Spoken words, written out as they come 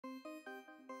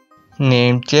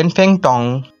Name Chen Fang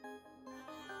Tong.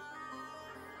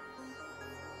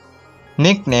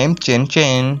 Nickname Chen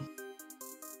Chen.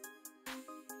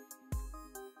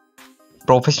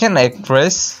 Professional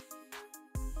actress.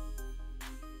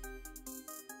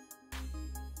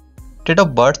 Date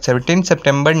of birth 17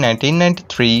 September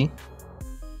 1993.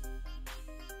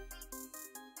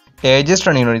 Age is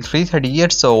 23, 30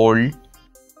 years old.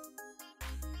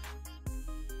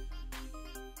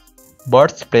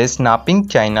 Birthplace Naping,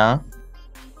 China.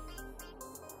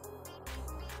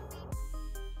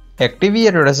 Active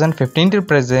year 2015 till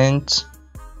present.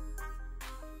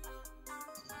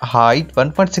 Height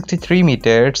 1.63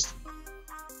 meters.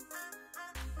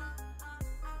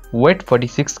 Weight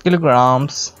 46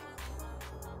 kilograms.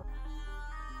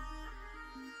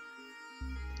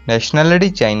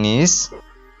 Nationality Chinese.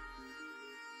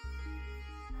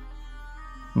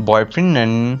 Boyfriend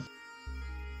none.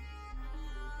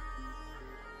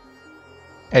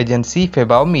 Agency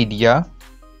Febao Media.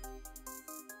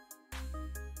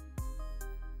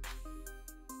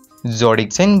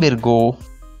 Zodiac sign Virgo.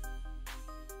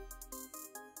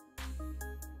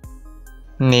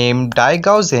 Name Dai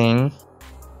Gao Zheng.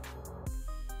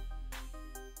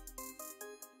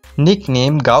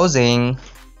 Nickname Gao Zheng.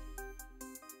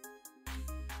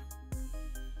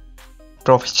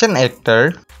 Profession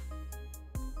actor.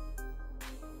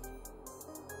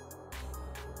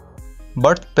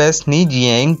 Birthplace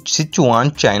Nijiang,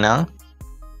 Sichuan, China.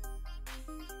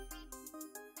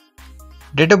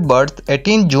 Date of birth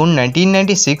 18 June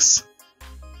 1996.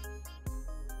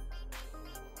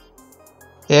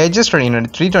 Age is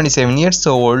 27 years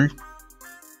old.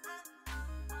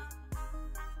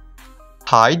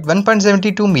 Height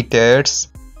 1.72 meters.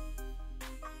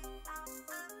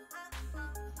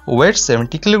 Weight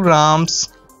 70 kilograms.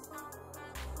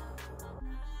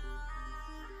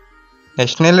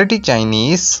 Nationality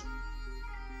Chinese.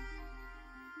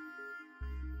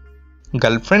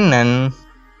 Girlfriend none.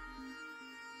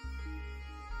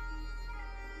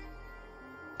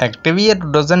 Active year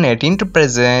 2018 to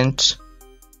present.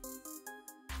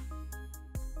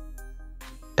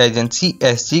 Agency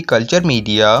SG Culture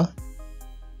Media.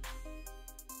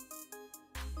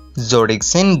 Zodiac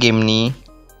sign Gemini.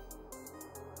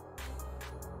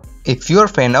 If you are a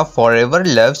fan of Forever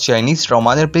Loves Chinese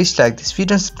drama, then please like this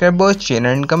video and subscribe our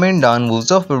channel and comment down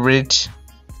who's your favorite.